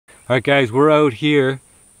Alright guys, we're out here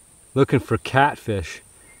looking for catfish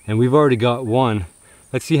and we've already got one.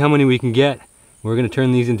 Let's see how many we can get. We're going to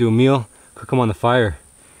turn these into a meal, cook them on the fire.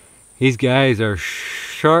 These guys are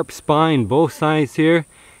sharp spine both sides here,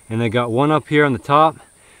 and they got one up here on the top.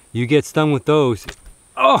 You get stung with those.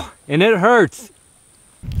 Oh, and it hurts.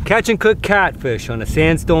 Catch and cook catfish on a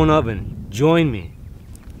sandstone oven. Join me.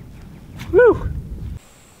 Woo!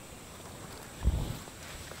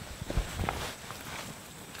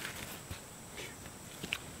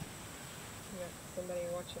 Somebody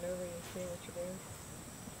watching over you, see what you're doing.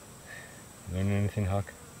 Learning anything,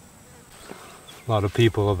 Huck? A lot of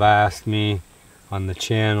people have asked me on the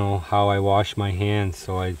channel how I wash my hands,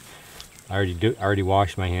 so I already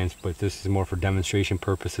washed my hands, but this is more for demonstration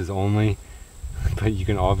purposes only. But you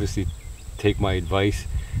can obviously take my advice.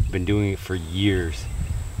 I've been doing it for years.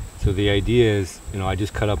 So the idea is, I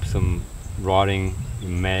just cut up some rotting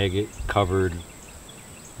maggot covered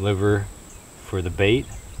liver for the bait.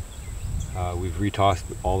 We've retossed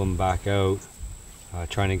all of them back out,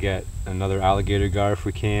 trying to get another alligator gar if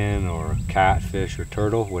we can, or catfish or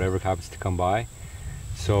turtle, whatever happens to come by.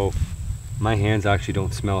 So my hands actually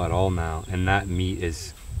don't smell at all now, and that meat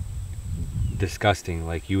is disgusting.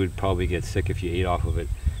 Like, you would probably get sick if you ate off of it.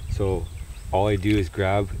 So all I do is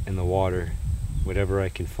grab in the water whatever I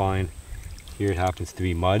can find. Here it happens to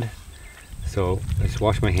be mud, so I just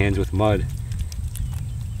wash my hands with mud.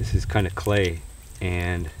 This is kind of clay,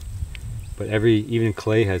 but even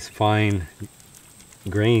clay has fine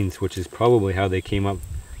grains, which is probably how they came up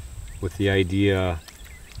with the idea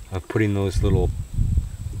of putting those little,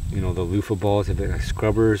 the loofah balls, like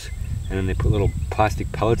scrubbers, and then they put little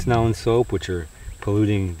plastic pellets now in soap, which are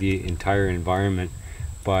polluting the entire environment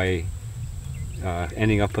by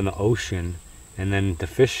ending up in the ocean, and then the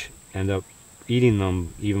fish end up eating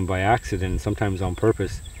them, even by accident, sometimes on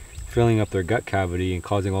purpose, filling up their gut cavity and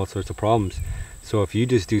causing all sorts of problems. So if you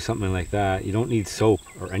just do something like that, you don't need soap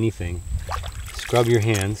or anything. Scrub your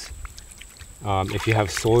hands. If you have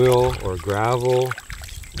soil or gravel,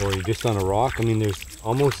 or you're just on a rock, there's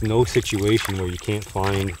almost no situation where you can't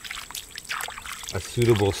find a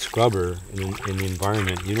suitable scrubber in the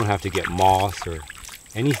environment. You don't have to get moss or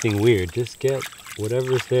anything weird. Just get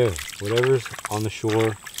whatever's there, whatever's on the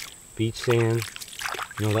shore, beach sand.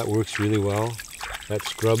 That works really well. That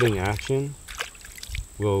scrubbing action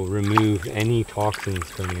will remove any toxins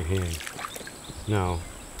from your hands. Now,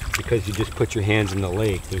 because you just put your hands in the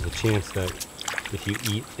lake, there's a chance that if you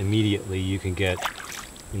eat immediately, you can get,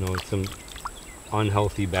 some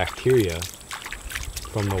unhealthy bacteria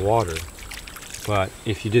from the water. But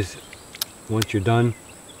if you just, once you're done,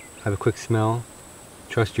 have a quick smell,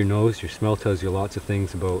 trust your nose. Your smell tells you lots of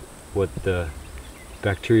things about what the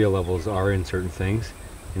bacteria levels are in certain things.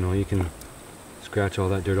 You can scratch all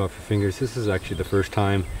that dirt off your fingers. This is actually the first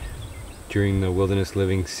time during the Wilderness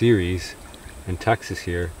Living series in Texas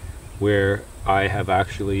here where I have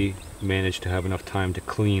actually managed to have enough time to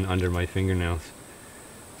clean under my fingernails.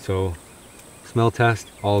 So smell test,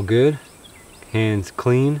 all good, hands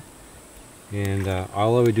clean, and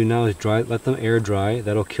all I would do now is let them air dry.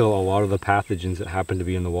 That'll kill a lot of the pathogens that happen to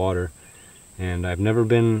be in the water. And I've never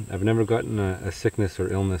gotten a sickness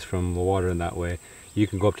or illness from the water in that way. You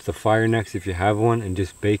can go up to the fire next if you have one and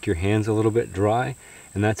just bake your hands a little bit dry,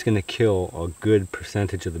 and that's going to kill a good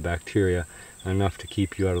percentage of the bacteria, enough to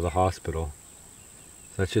keep you out of the hospital.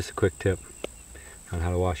 So that's just a quick tip on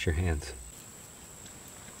how to wash your hands.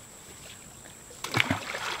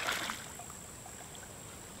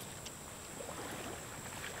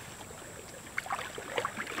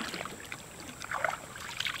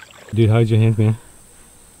 Dude, how's your hands, man?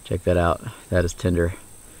 Check that out. That is tender.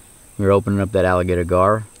 When you're opening up that alligator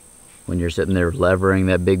gar, when you're sitting there levering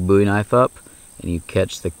that big Bowie knife up, and you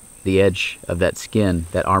catch the edge of that skin,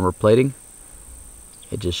 that armor plating,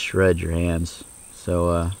 it just shreds your hands.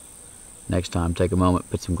 So next time, take a moment,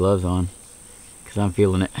 put some gloves on, because I'm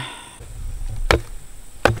feeling it.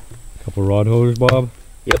 Couple rod holders, Bob?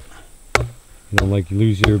 Yep. You don't like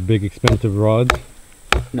lose your big expensive rods?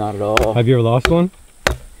 Not at all. Have you ever lost one?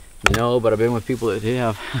 No, but I've been with people that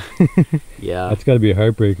have. Yeah. That's got to be a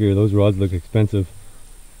heartbreaker. Those rods look expensive.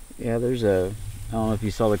 Yeah, there's I don't know if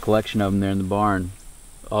you saw the collection of them there in the barn.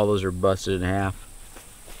 All those are busted in half.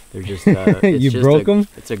 They're just, it's you just broke them?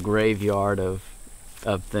 It's a graveyard of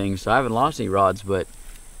things. So I haven't lost any rods, but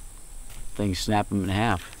things snap them in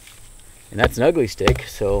half. And that's an ugly stick,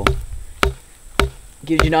 so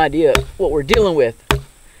gives you an idea what we're dealing with.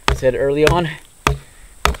 I said early on,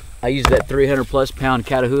 I use that 300 plus pound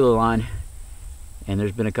Catahoula line, and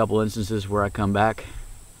there's been a couple instances where I come back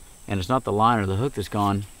and it's not the line or the hook that's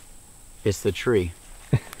gone, it's the tree.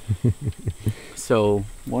 So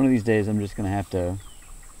one of these days I'm just gonna have to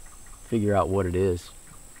figure out what it is,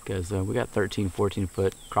 because we got 13, 14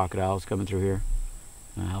 foot crocodiles coming through here,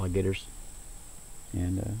 alligators,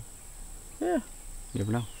 and yeah, you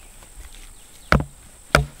never know.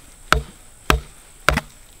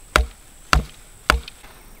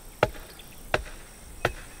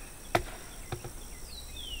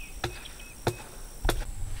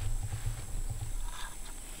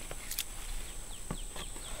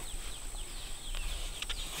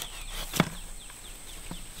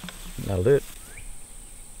 That'll do it.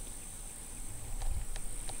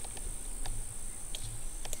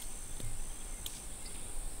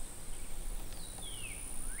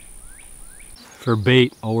 For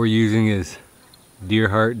bait, all we're using is deer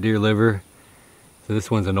heart, deer liver. So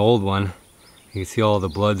this one's an old one. You can see all the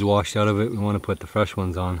blood's washed out of it. We want to put the fresh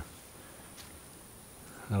ones on.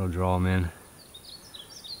 That'll draw them in.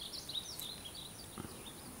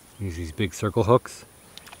 Use these big circle hooks.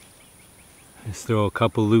 Just throw a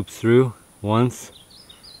couple loops through once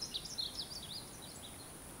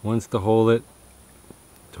to hold it,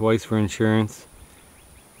 twice for insurance,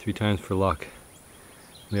 3 times for luck.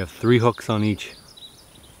 We have 3 hooks on each,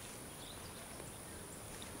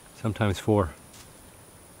 sometimes 4.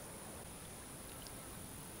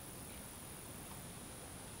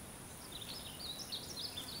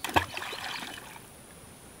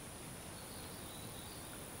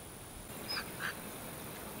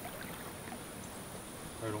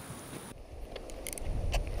 Turtle.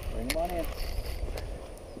 Bring him on in.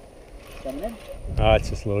 Coming in? Ah, it's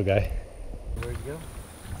just a little guy. Where'd you go?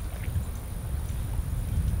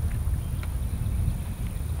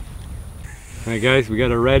 Alright guys, we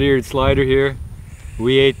got a red-eared slider here.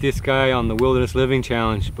 We ate this guy on the Wilderness Living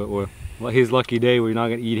Challenge, but his lucky day, we're not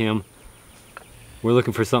gonna eat him. We're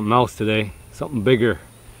looking for something else today, something bigger.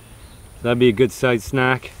 So that'd be a good side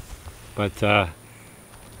snack, but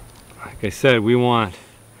like I said, we want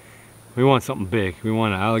something big. We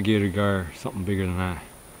want an alligator gar, something bigger than that.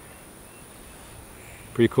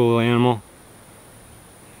 Pretty cool animal.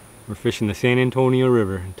 We're fishing the San Antonio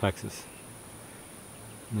River in Texas.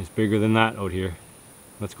 And it's bigger than that out here.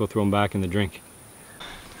 Let's go throw them back in the drink.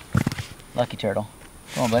 Lucky turtle.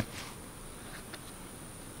 Come on, bud.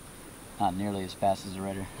 Not nearly as fast as a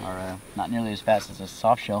redder, or not nearly as fast as a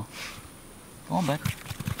soft shell. Come on, bud.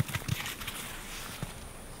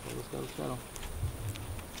 Let's go, turtle.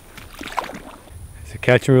 It's a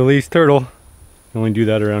catch and release turtle. You only do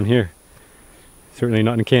that around here. Certainly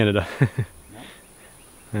not in Canada.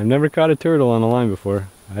 I've never caught a turtle on a line before.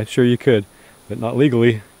 I'm sure you could, but not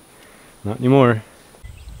legally. Not anymore.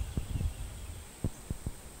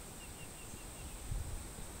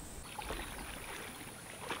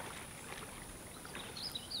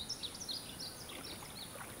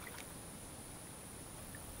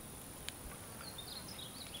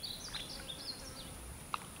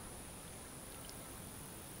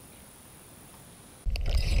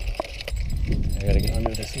 I gotta get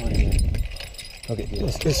under this line here. Okay,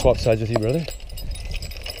 let's swap sides with you, brother.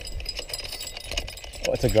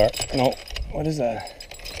 Oh, it's a gar. No, what is that?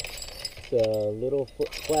 It's a little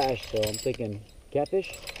flash, so I'm thinking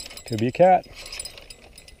catfish. Could be a cat.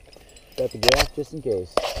 Got the gaff just in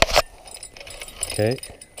case. Okay,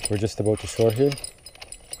 we're just about to shore here.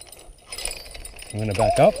 I'm gonna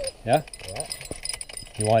back up. Yeah? Yeah.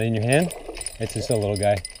 You want it in your hand? It's just a little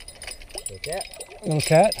guy. Little cat. Little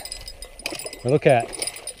cat. Little cat.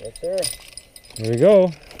 Yes, sir. There we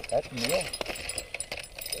go. That's a meal.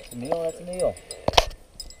 That's a meal, that's a meal.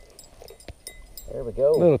 There we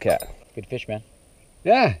go. Little cat. Good fish, man.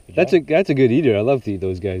 Yeah, that's a good eater. I love to eat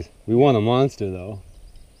those guys. We want a monster though.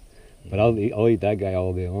 But I'll eat that guy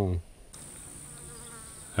all day long.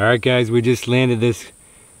 Alright guys, we just landed this,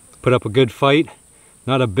 put up a good fight.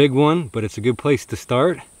 Not a big one, but it's a good place to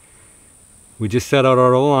start. We just set out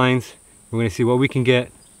our lines. We're going to see what we can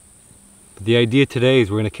get. But the idea today is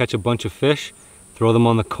we're going to catch a bunch of fish, throw them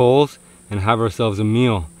on the coals, and have ourselves a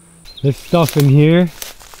meal. This stuff in here,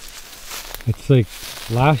 it's like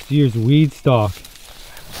last year's weed stock.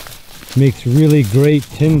 Makes really great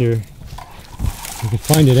tinder. You can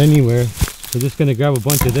find it anywhere. We're just going to grab a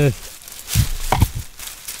bunch of this.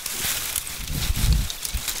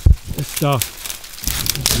 This stuff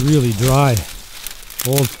is really dry.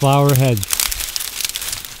 Old flower heads.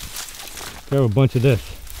 Grab a bunch of this.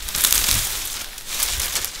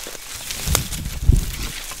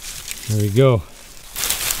 There we go.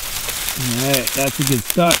 Alright, that's a good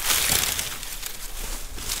start.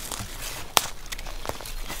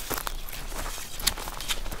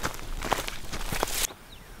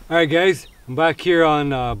 Alright guys, I'm back here on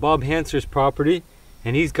Bob Hanser's property,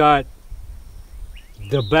 and he's got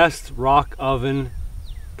the best rock oven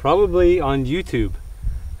probably on YouTube.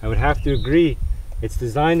 I would have to agree. It's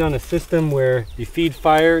designed on a system where you feed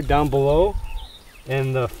fire down below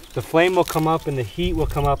and the flame will come up and the heat will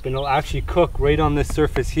come up and it'll actually cook right on this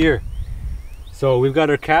surface here. So we've got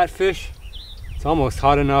our catfish. It's almost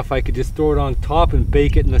hot enough I could just throw it on top and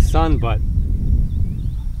bake it in the sun, but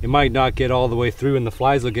it might not get all the way through and the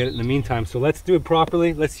flies will get it in the meantime. So let's do it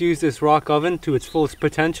properly. Let's use this rock oven to its fullest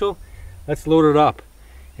potential. Let's load it up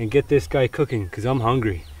and get this guy cooking because I'm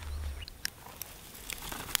hungry.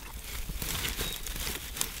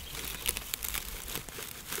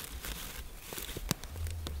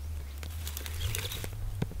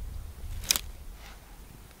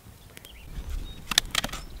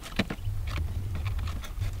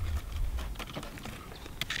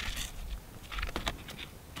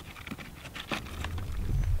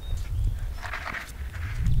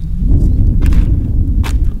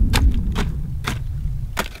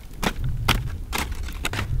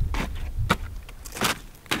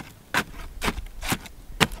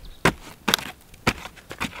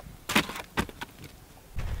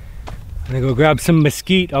 I'm gonna go grab some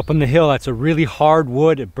mesquite up on the hill. That's a really hard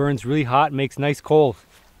wood. It burns really hot, makes nice coals.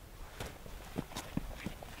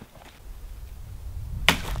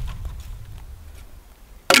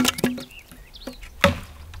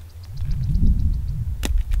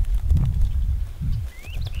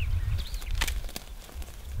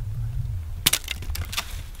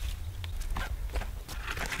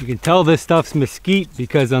 You can tell this stuff's mesquite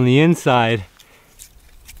because on the inside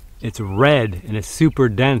it's red and it's super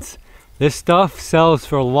dense. This stuff sells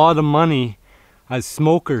for a lot of money as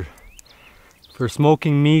smoker, for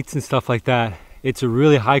smoking meats and stuff like that. It's a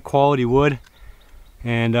really high quality wood,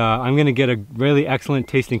 and I'm gonna get a really excellent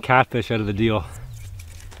tasting catfish out of the deal.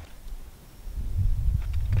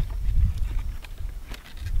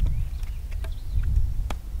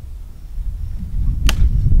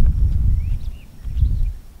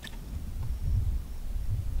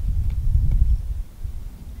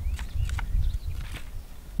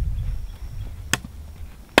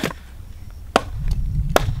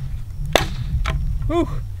 Whew,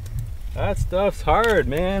 that stuff's hard,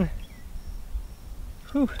 man.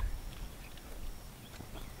 Whew.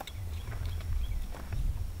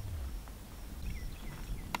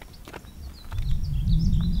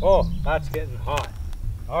 Oh, that's getting hot.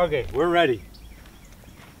 Okay, we're ready.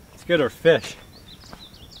 Let's get our fish.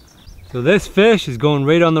 So this fish is going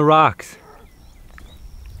right on the rocks.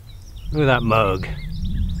 Look at that mug.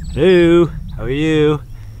 Hello, how are you?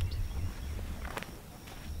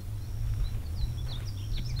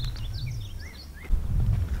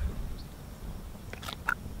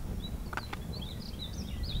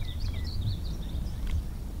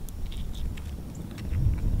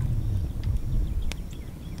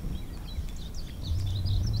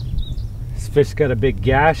 Fish got a big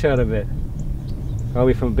gash out of it,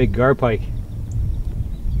 probably from a big gar pike.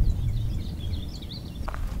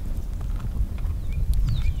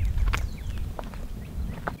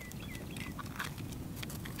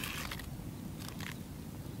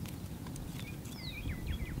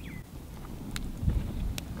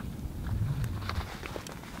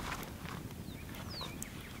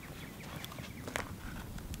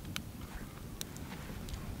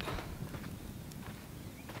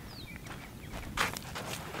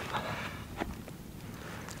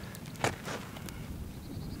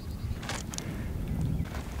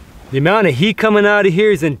 The amount of heat coming out of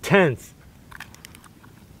here is intense.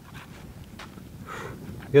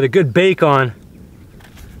 Got a good bake on.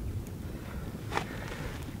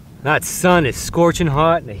 That sun is scorching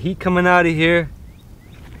hot and the heat coming out of here.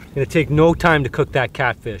 It's gonna take no time to cook that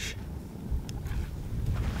catfish.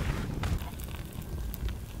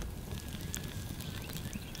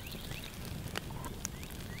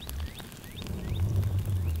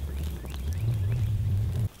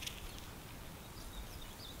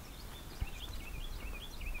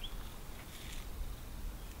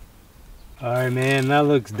 Alright man, that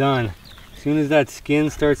looks done. As soon as that skin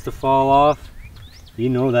starts to fall off, you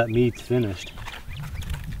know that meat's finished.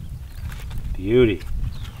 Beauty.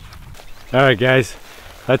 Alright guys,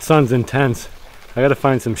 that sun's intense. I gotta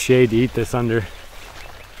find some shade to eat this under.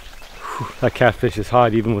 Whew, that catfish is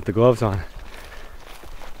hot even with the gloves on.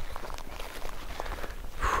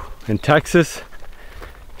 Whew. In Texas,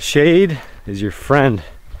 shade is your friend.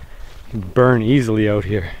 You can burn easily out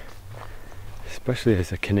here, especially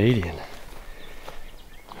as a Canadian.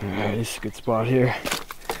 Alright, this is a good spot here.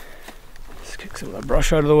 Let's kick some of that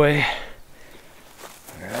brush out of the way.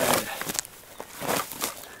 Alright.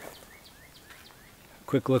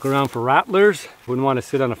 Quick look around for rattlers. Wouldn't want to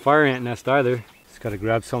sit on a fire ant nest either. Just gotta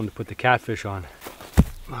grab something to put the catfish on.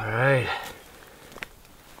 Alright.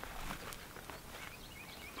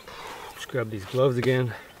 Let's grab these gloves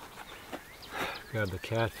again. Grab the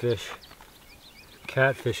catfish.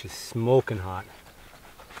 Catfish is smoking hot.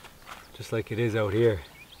 Just like it is out here.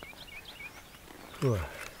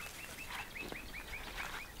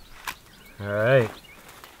 Alright.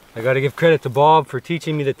 I gotta give credit to Bob for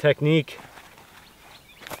teaching me the technique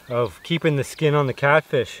of keeping the skin on the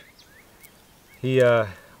catfish. We'll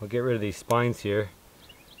get rid of these spines here.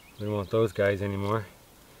 We don't want those guys anymore.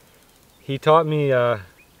 He taught me that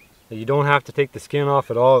you don't have to take the skin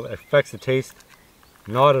off at all. It affects the taste.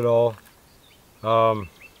 Not at all. You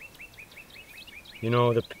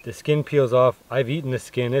know, the skin peels off. I've eaten the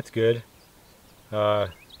skin, it's good.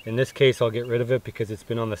 In this case, I'll get rid of it because it's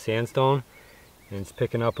been on the sandstone and it's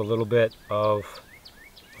picking up a little bit of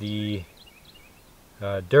the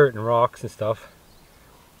dirt and rocks and stuff.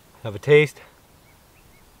 Have a taste.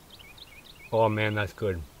 Oh man, that's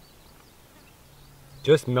good.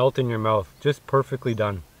 Just melt in your mouth. Just perfectly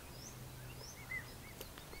done.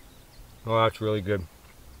 Oh, that's really good.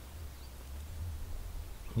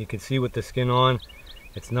 You can see with the skin on,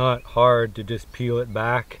 it's not hard to just peel it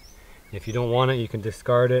back. If you don't want it, you can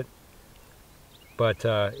discard it. But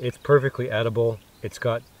it's perfectly edible. It's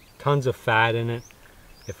got tons of fat in it.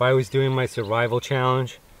 If I was doing my survival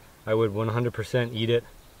challenge, I would 100% eat it.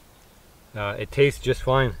 It tastes just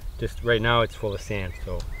fine. Just right now it's full of sand,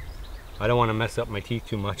 so I don't want to mess up my teeth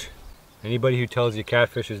too much. Anybody who tells you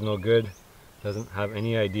catfish is no good doesn't have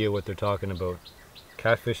any idea what they're talking about.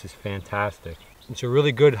 Catfish is fantastic. It's a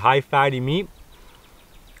really good high fatty meat.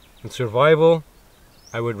 In survival,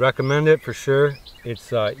 I would recommend it for sure.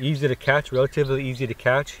 It's easy to catch, relatively easy to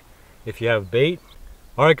catch if you have bait.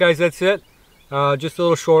 Alright guys, that's it. Just a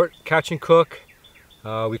little short catch and cook.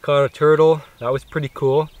 We caught a turtle. That was pretty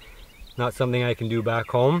cool. Not something I can do back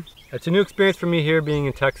home. It's a new experience for me here being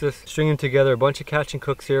in Texas. Stringing together a bunch of catch and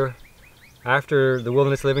cooks here. After the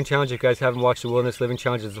Wilderness Living Challenge, if you guys haven't watched the Wilderness Living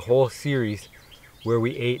Challenge, it's a whole series where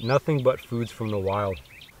we ate nothing but foods from the wild.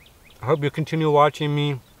 I hope you'll continue watching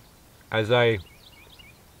me as I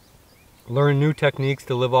learn new techniques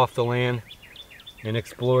to live off the land and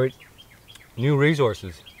exploit new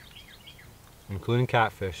resources, including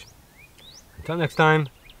catfish. Until next time,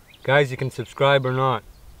 guys, you can subscribe or not.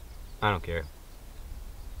 I don't care.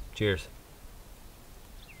 Cheers.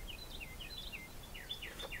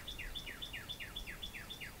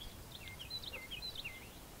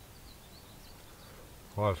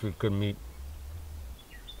 Wow, this is good meat.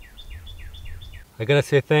 I gotta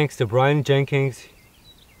say thanks to Brian Jenkins.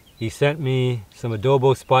 He sent me some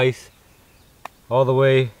adobo spice all the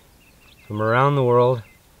way from around the world,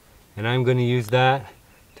 and I'm gonna use that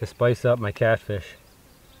to spice up my catfish.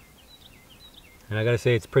 And I gotta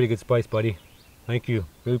say, it's pretty good spice, buddy. Thank you,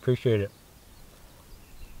 really appreciate it.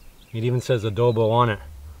 It even says adobo on it.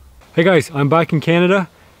 Hey guys, I'm back in Canada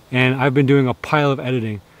and I've been doing a pile of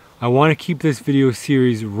editing. I want to keep this video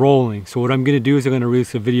series rolling. So what I'm gonna do is I'm gonna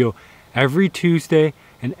release a video every Tuesday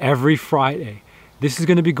and every Friday. This is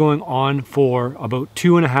gonna be going on for about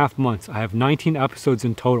 2.5 months. I have 19 episodes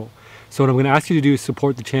in total. So what I'm gonna ask you to do is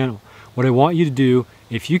support the channel. What I want you to do,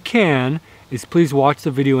 if you can, is please watch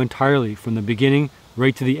the video entirely from the beginning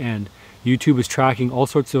right to the end. YouTube is tracking all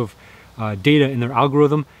sorts of data in their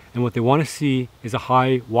algorithm, and what they want to see is a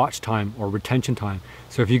high watch time or retention time.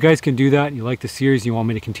 So if you guys can do that and you like the series, you want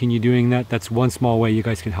me to continue doing that, that's one small way you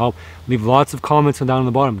guys can help. Leave lots of comments down on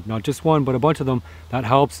the bottom, not just one but a bunch of them. That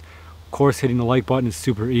helps. Of course, hitting the like button is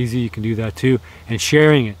super easy, you can do that too, and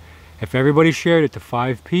sharing it. If everybody shared it to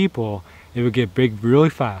 5 people, it would get big really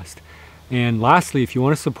fast. And lastly, if you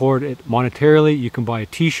want to support it monetarily, you can buy a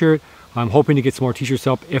t-shirt. I'm hoping to get some more t-shirts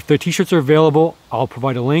up. If the t-shirts are available, I'll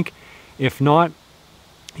provide a link. If not,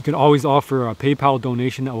 you can always offer a PayPal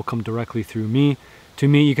donation that will come directly through me. To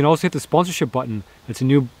me, you can also hit the sponsorship button. It's a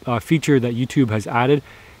new feature that YouTube has added.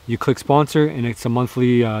 You click sponsor and it's a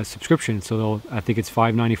monthly subscription. So I think it's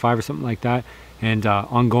 $5.95 or something like that. And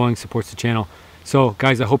ongoing supports the channel. So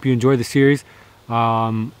guys, I hope you enjoy the series.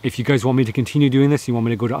 If you guys want me to continue doing this, you want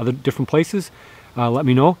me to go to other different places, let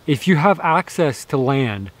me know. If you have access to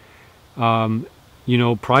land, you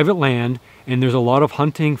know, private land, and there's a lot of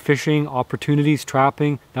hunting, fishing, opportunities,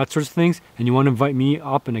 trapping, that sorts of things, and you want to invite me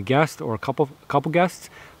up and a guest or a couple guests,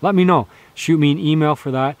 let me know. Shoot me an email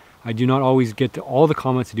for that. I do not always get to all the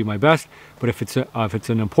comments to do my best, but if it's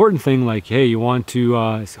an important thing like, hey, you want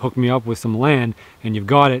to hook me up with some land and you've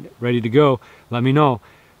got it ready to go, let me know.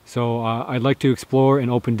 So I'd like to explore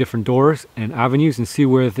and open different doors and avenues and see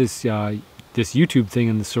where this this YouTube thing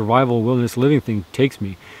and the survival wilderness living thing takes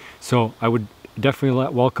me. So I would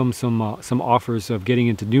definitely welcome some offers of getting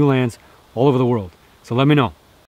into new lands all over the world. So let me know.